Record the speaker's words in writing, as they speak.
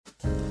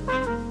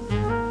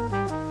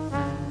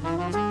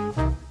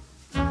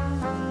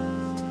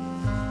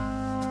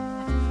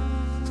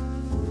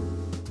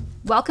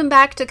Welcome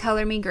back to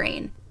Color Me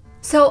Green.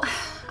 So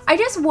I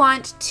just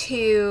want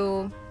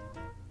to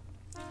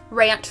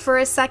rant for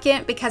a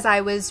second because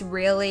I was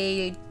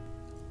really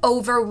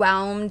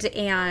overwhelmed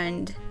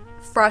and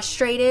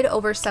frustrated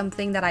over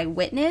something that I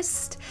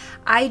witnessed.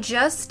 I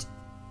just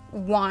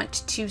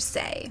want to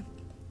say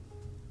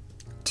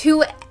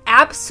to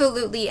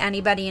absolutely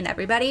anybody and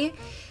everybody,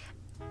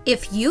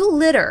 if you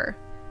litter,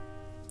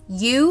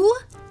 you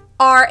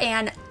are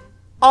an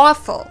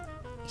awful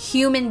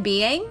human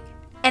being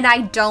and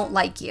I don't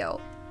like you.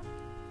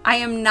 I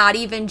am not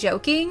even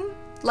joking.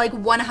 Like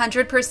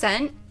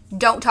 100%,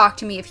 don't talk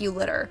to me if you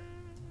litter.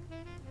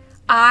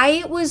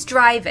 I was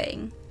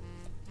driving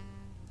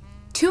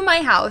to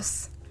my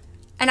house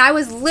and I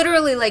was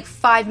literally like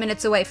 5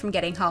 minutes away from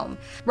getting home.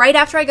 Right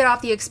after I got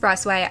off the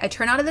expressway, I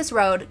turn onto this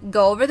road,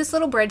 go over this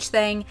little bridge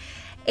thing,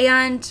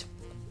 and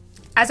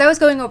as I was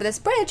going over this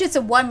bridge, it's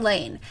a one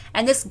lane,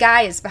 and this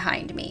guy is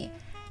behind me.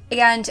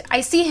 And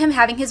I see him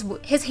having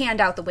his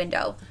hand out the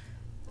window.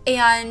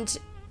 And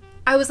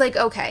I was like,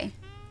 okay,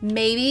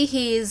 maybe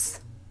he's,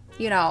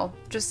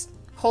 just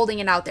holding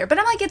it out there. But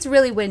I'm like, it's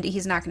really windy.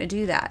 He's not going to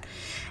do that.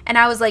 And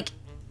I was like,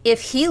 if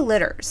he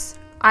litters,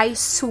 I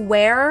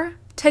swear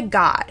to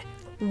God.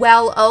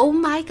 Well, oh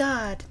my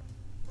God.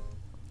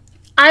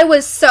 I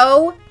was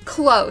so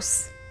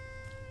close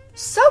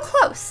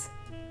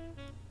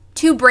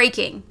to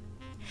braking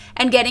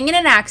and getting in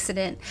an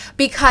accident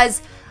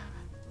because,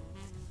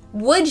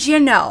 would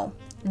you know,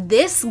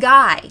 this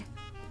guy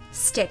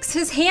sticks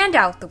his hand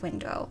out the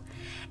window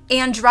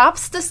and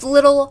drops this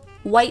little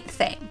white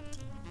thing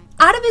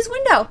out of his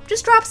window.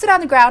 Just drops it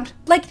on the ground.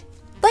 Like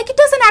it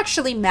doesn't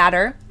actually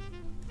matter.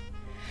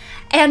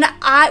 And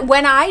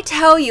when I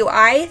tell you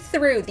I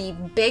threw the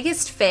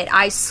biggest fit,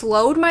 I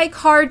slowed my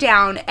car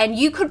down and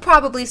you could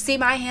probably see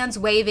my hands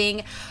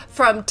waving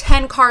from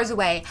 10 cars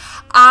away.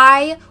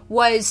 I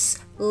was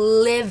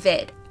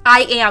livid.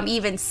 I am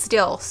even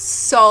still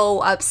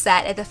so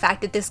upset at the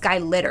fact that this guy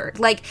littered.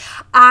 Like,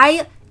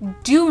 I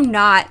do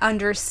not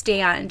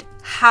understand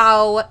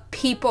how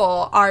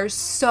people are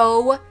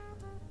so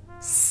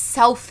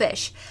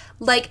selfish.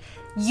 Like,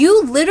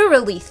 you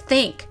literally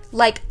think,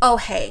 like, oh,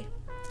 hey,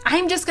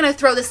 I'm just going to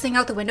throw this thing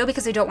out the window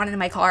because I don't want it in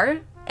my car.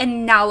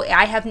 And now it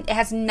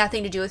has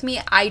nothing to do with me.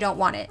 I don't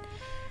want it.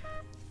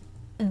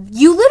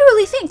 You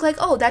literally think, like,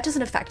 oh, that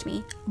doesn't affect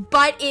me.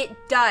 But it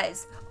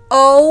does.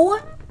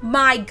 Oh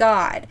my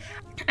God.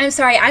 I'm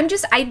sorry. I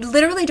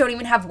literally don't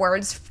even have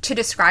words to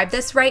describe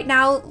this right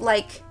now.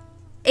 Like,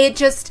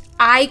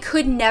 I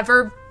could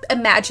never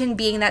imagine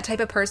being that type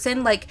of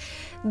person. Like,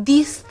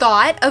 the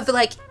thought of,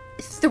 like,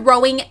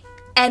 throwing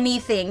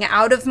anything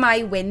out of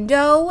my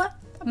window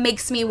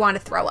makes me want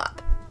to throw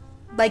up.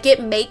 Like,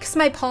 it makes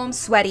my palms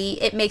sweaty.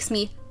 It makes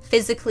me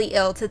physically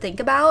ill to think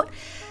about.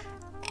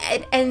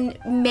 And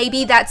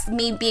maybe that's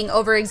me being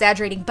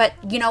over-exaggerating, but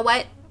you know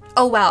what?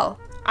 Oh well.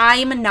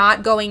 I'm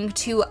not going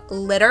to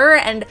litter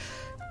and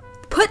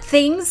put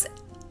things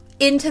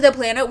into the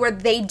planet where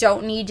they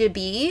don't need to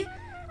be.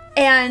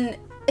 And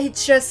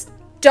it's just,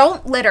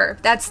 don't litter.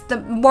 That's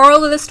the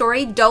moral of the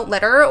story. Don't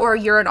litter or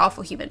you're an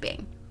awful human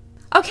being.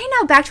 Okay,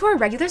 now back to our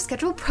regular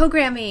scheduled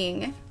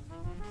programming.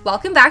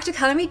 Welcome back to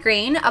Color Me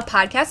Green, a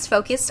podcast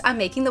focused on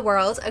making the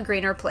world a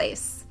greener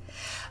place.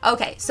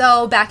 Okay,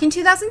 so back in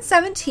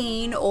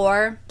 2017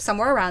 or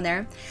somewhere around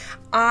there,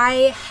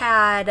 I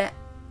had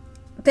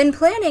been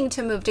planning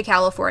to move to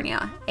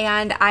California,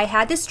 and I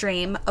had this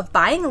dream of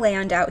buying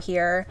land out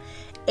here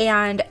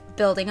and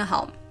building a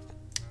home.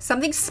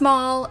 Something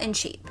small and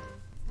cheap.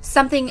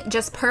 Something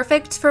just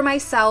perfect for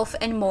myself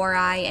and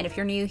Morai. And if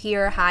you're new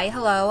here, hi,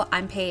 hello,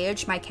 I'm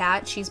Paige, my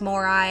cat. She's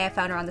Morai. I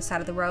found her on the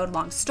side of the road.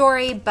 Long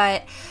story,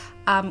 but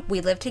we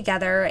live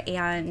together,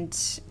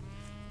 and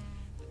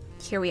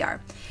here we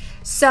are.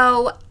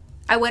 So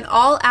I went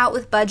all out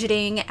with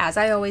budgeting, as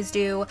I always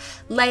do.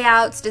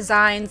 Layouts,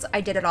 designs,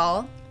 I did it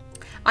all.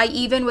 I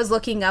even was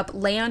looking up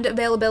land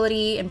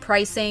availability and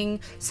pricing.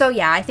 So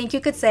yeah, I think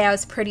you could say I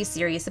was pretty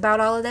serious about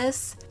all of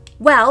this.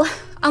 Well,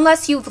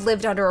 unless you've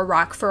lived under a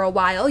rock for a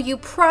while, you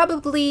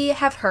probably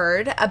have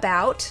heard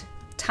about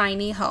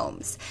tiny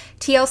homes.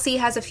 TLC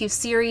has a few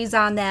series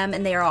on them,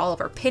 and they are all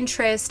over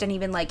Pinterest and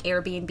even like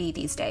Airbnb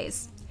these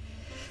days.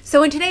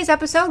 So in today's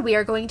episode, we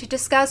are going to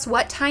discuss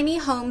what tiny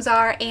homes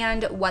are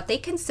and what they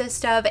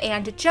consist of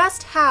and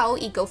just how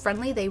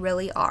eco-friendly they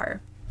really are.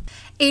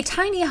 A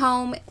tiny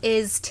home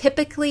is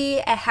typically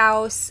a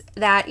house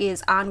that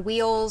is on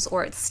wheels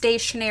or it's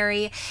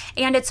stationary,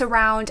 and it's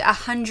around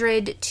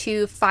 100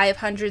 to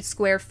 500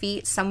 square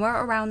feet,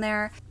 somewhere around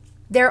there.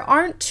 There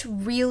aren't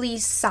really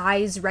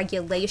size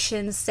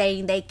regulations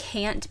saying they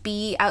can't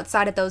be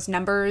outside of those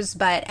numbers,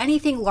 but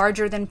anything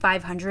larger than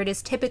 500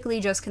 is typically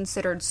just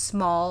considered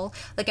small.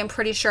 Like, I'm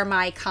pretty sure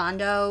my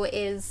condo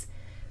is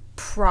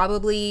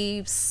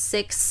probably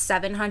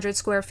 600-700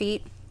 square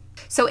feet.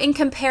 So in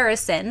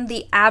comparison,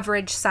 the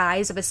average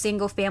size of a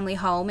single family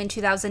home in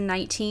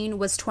 2019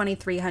 was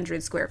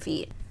 2,300 square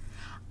feet.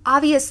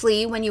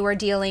 Obviously, when you are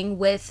dealing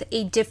with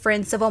a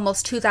difference of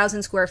almost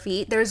 2,000 square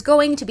feet, there's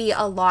going to be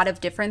a lot of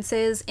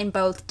differences in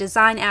both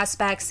design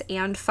aspects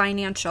and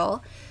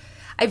financial.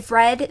 I've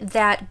read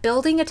that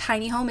building a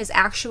tiny home is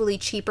actually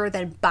cheaper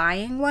than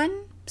buying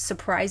one,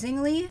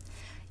 surprisingly.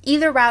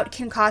 Either route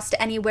can cost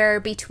anywhere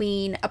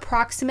between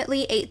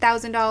approximately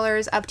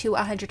 $8,000 up to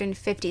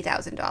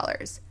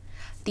 $150,000.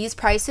 These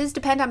prices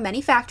depend on many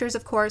factors,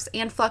 of course,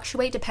 and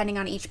fluctuate depending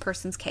on each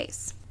person's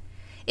case.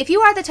 If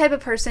you are the type of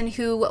person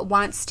who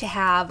wants to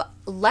have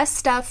less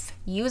stuff,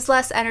 use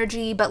less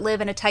energy, but live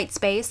in a tight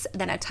space,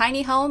 then a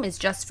tiny home is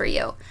just for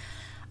you.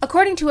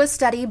 According to a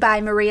study by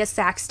Maria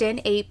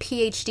Saxton, a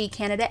PhD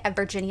candidate at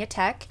Virginia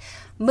Tech,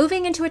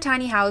 moving into a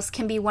tiny house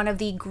can be one of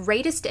the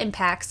greatest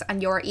impacts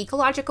on your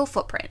ecological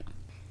footprint.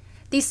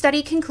 The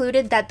study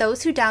concluded that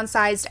those who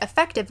downsized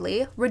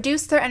effectively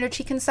reduced their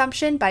energy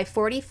consumption by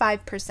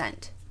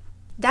 45%.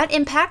 That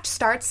impact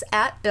starts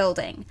at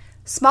building.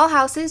 Small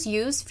houses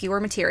use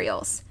fewer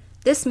materials.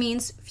 This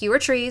means fewer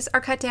trees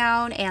are cut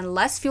down and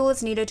less fuel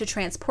is needed to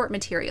transport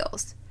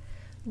materials.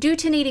 Due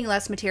to needing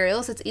less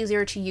materials, it's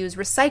easier to use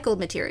recycled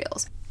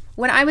materials.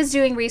 When I was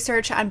doing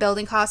research on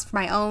building costs for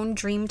my own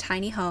dream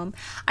tiny home,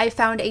 I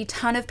found a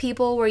ton of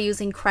people were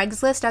using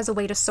Craigslist as a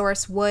way to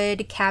source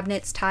wood,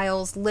 cabinets,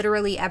 tiles,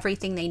 literally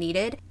everything they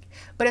needed.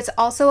 But it's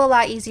also a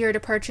lot easier to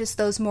purchase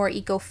those more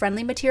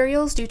eco-friendly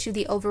materials due to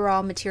the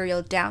overall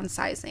material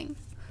downsizing.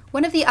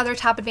 One of the other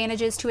top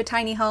advantages to a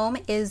tiny home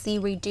is the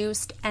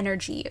reduced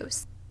energy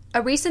use.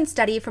 A recent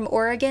study from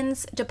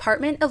Oregon's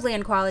Department of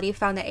Land Quality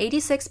found that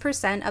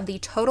 86% of the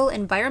total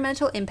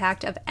environmental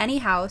impact of any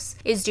house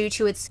is due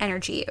to its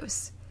energy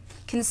use,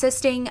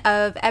 consisting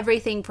of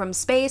everything from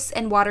space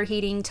and water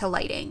heating to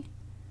lighting.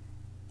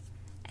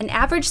 An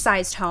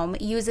average-sized home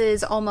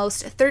uses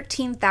almost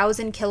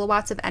 13,000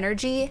 kilowatts of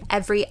energy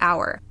every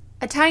hour.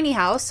 A tiny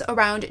house,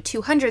 around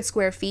 200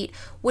 square feet,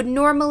 would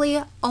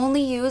normally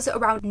only use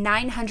around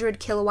 900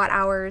 kilowatt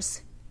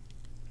hours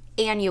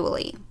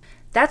annually.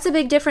 That's a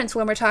big difference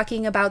when we're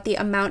talking about the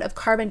amount of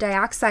carbon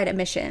dioxide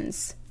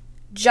emissions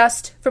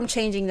just from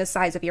changing the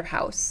size of your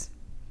house.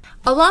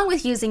 Along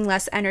with using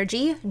less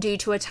energy, due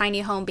to a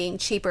tiny home being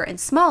cheaper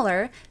and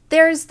smaller,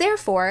 there's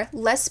therefore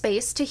less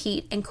space to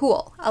heat and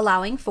cool,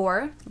 allowing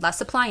for less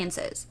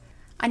appliances.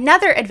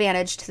 Another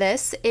advantage to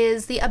this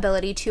is the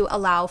ability to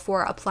allow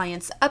for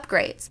appliance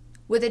upgrades.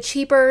 With a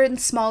cheaper and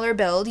smaller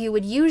build, you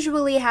would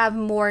usually have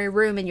more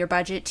room in your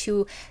budget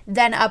to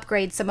then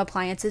upgrade some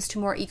appliances to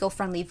more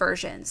eco-friendly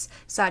versions,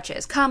 such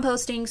as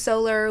composting,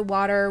 solar,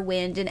 water,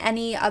 wind, and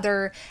any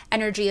other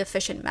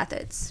energy-efficient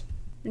methods.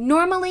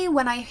 Normally,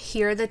 when I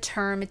hear the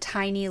term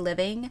tiny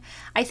living,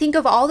 I think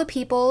of all the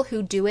people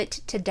who do it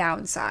to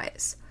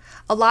downsize.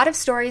 A lot of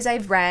stories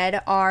I've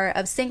read are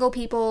of single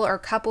people or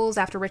couples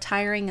after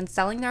retiring and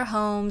selling their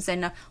homes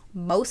and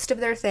most of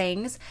their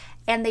things,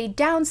 and they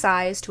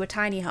downsize to a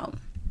tiny home.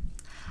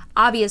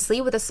 Obviously,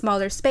 with a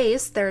smaller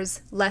space,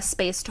 there's less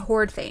space to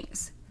hoard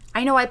things.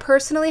 I know I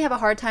personally have a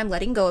hard time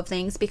letting go of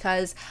things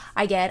because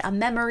I get a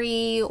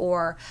memory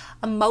or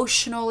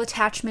emotional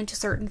attachment to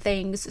certain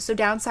things, so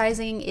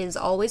downsizing is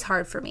always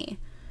hard for me.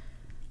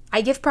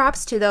 I give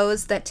props to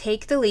those that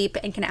take the leap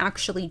and can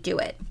actually do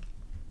it.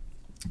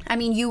 I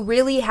mean, you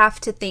really have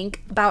to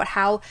think about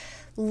how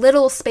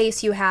little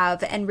space you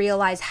have and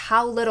realize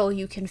how little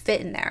you can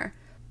fit in there.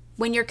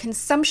 When your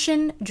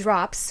consumption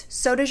drops,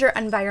 so does your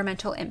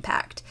environmental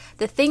impact.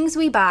 The things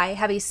we buy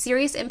have a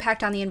serious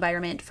impact on the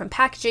environment, from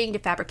packaging to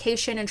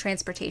fabrication and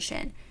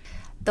transportation.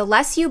 The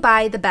less you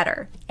buy, the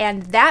better,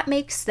 and that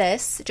makes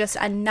this just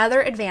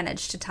another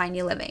advantage to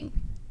tiny living.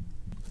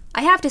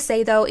 I have to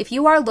say though, if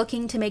you are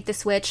looking to make the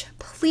switch,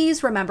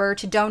 please remember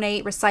to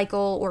donate,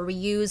 recycle, or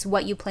reuse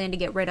what you plan to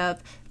get rid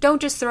of.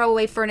 Don't just throw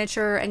away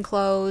furniture and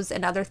clothes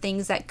and other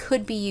things that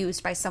could be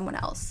used by someone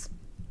else.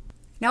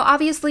 Now,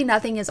 obviously,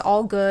 nothing is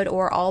all good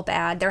or all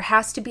bad. There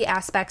has to be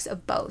aspects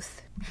of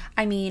both.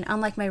 I mean,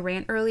 unlike my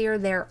rant earlier,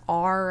 there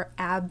are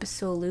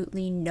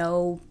absolutely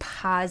no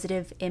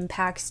positive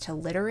impacts to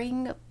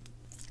littering.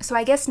 So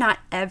I guess not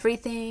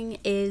everything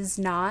is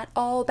not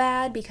all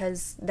bad,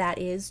 because that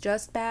is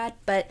just bad.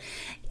 But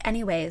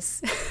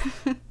anyways,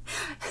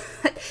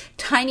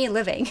 tiny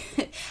living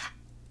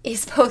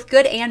is both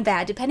good and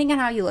bad, depending on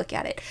how you look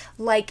at it.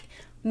 Like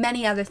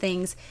many other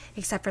things,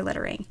 except for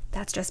littering.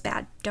 That's just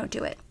bad. Don't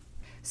do it.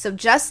 So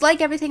just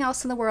like everything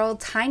else in the world,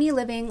 tiny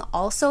living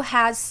also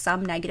has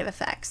some negative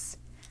effects.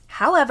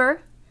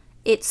 However,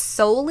 it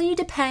solely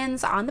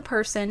depends on the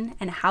person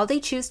and how they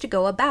choose to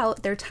go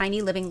about their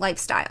tiny living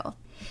lifestyle.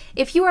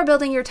 If you are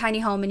building your tiny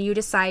home and you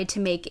decide to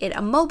make it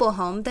a mobile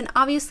home, then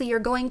obviously you're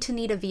going to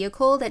need a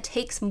vehicle that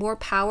takes more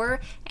power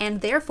and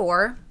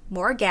therefore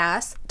more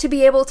gas to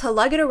be able to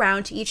lug it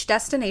around to each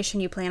destination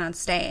you plan on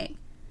staying.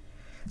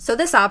 So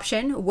this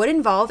option would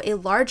involve a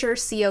larger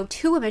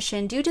CO2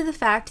 emission due to the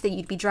fact that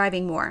you'd be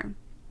driving more.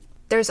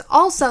 There's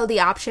also the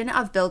option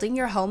of building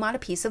your home on a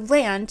piece of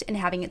land and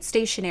having it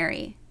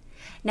stationary.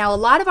 Now, a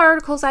lot of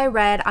articles I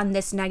read on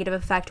this negative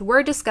effect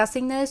were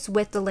discussing this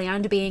with the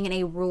land being in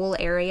a rural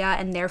area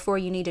and therefore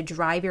you need to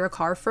drive your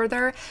car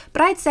further.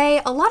 But I'd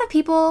say a lot of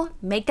people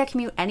make that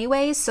commute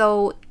anyway,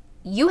 so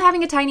you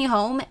having a tiny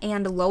home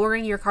and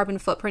lowering your carbon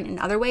footprint in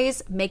other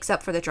ways makes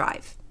up for the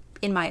drive,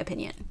 in my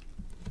opinion.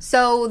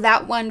 So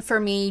that one for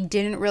me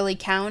didn't really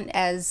count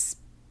as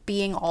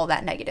being all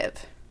that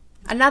negative.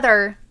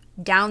 Another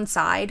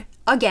downside,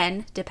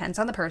 again, depends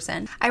on the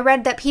person. I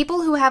read that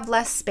people who have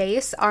less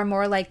space are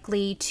more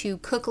likely to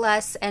cook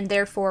less and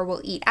therefore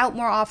will eat out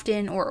more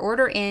often or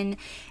order in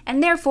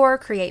and therefore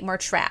create more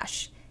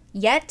trash.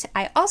 Yet,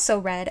 I also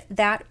read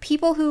that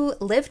people who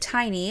live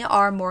tiny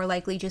are more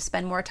likely to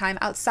spend more time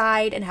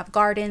outside and have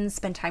gardens,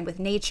 spend time with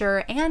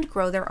nature, and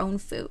grow their own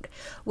food,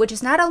 which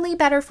is not only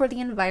better for the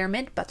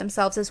environment, but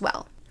themselves as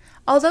well.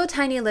 Although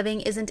tiny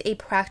living isn't a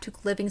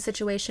practical living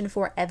situation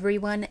for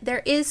everyone,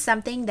 there is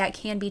something that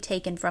can be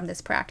taken from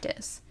this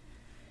practice.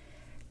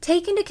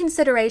 Take into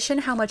consideration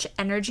how much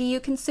energy you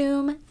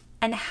consume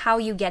and how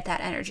you get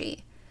that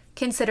energy.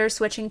 Consider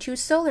switching to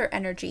solar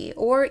energy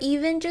or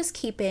even just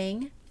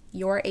keeping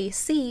your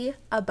AC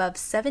above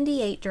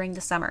 78 during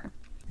the summer.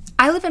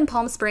 I live in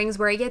Palm Springs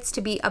where it gets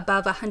to be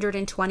above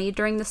 120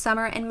 during the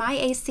summer and my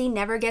AC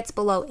never gets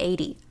below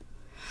 80.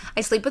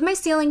 I sleep with my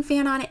ceiling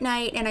fan on at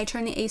night and I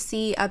turn the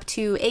AC up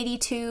to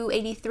 82,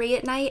 83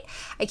 at night.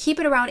 I keep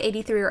it around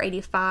 83 or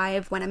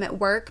 85 when I'm at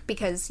work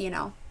because,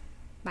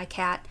 my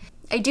cat.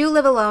 I do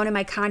live alone and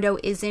my condo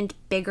isn't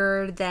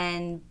bigger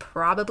than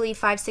probably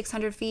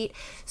 500-600 feet,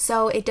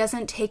 so it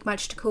doesn't take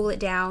much to cool it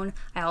down.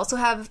 I also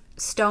have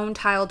stone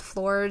tiled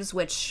floors,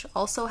 which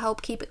also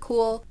help keep it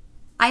cool.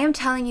 I am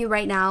telling you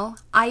right now,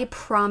 I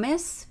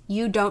promise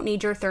you don't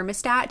need your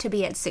thermostat to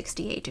be at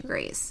 68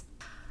 degrees.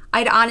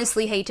 I'd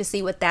honestly hate to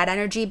see what that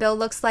energy bill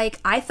looks like.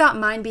 I thought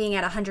mine being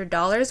at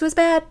 $100 was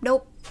bad.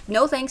 Nope.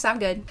 No thanks, I'm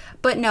good.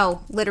 But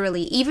no,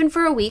 literally, even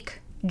for a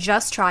week,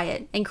 just try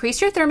it. Increase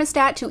your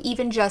thermostat to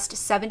even just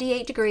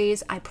 78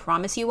 degrees. I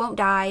promise you won't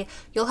die.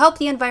 You'll help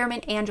the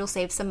environment and you'll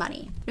save some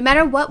money. No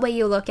matter what way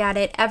you look at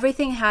it,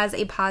 everything has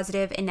a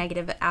positive and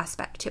negative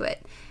aspect to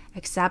it,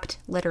 except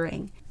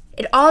littering.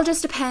 It all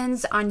just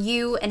depends on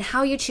you and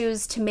how you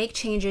choose to make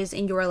changes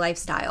in your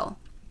lifestyle.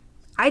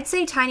 I'd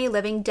say tiny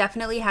living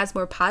definitely has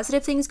more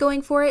positive things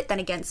going for it than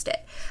against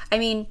it. I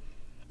mean,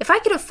 if I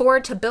could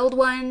afford to build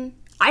one,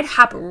 I'd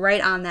hop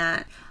right on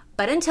that.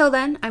 But until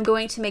then, I'm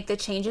going to make the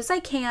changes I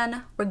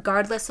can,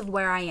 regardless of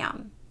where I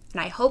am. And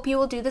I hope you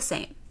will do the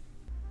same.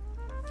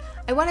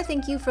 I want to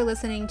thank you for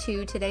listening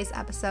to today's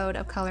episode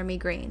of Color Me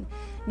Green.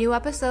 New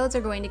episodes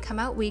are going to come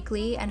out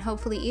weekly, and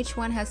hopefully each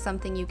one has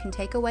something you can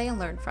take away and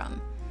learn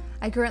from.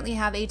 I currently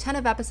have a ton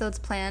of episodes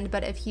planned,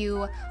 but if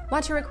you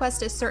want to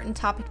request a certain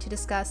topic to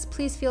discuss,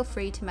 please feel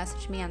free to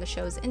message me on the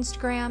show's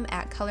Instagram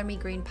at Color Me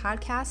Green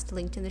Podcast,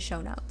 linked in the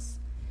show notes.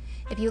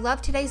 If you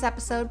loved today's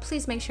episode,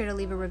 please make sure to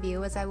leave a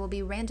review, as I will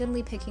be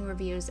randomly picking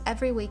reviews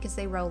every week as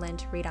they roll in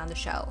to read on the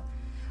show.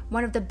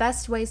 One of the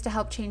best ways to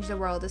help change the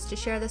world is to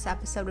share this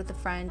episode with a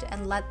friend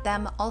and let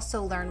them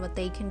also learn what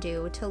they can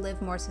do to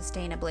live more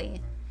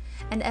sustainably.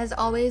 And as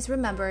always,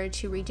 remember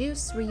to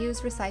reduce,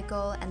 reuse,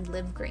 recycle, and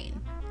live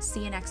green.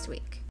 See you next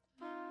week.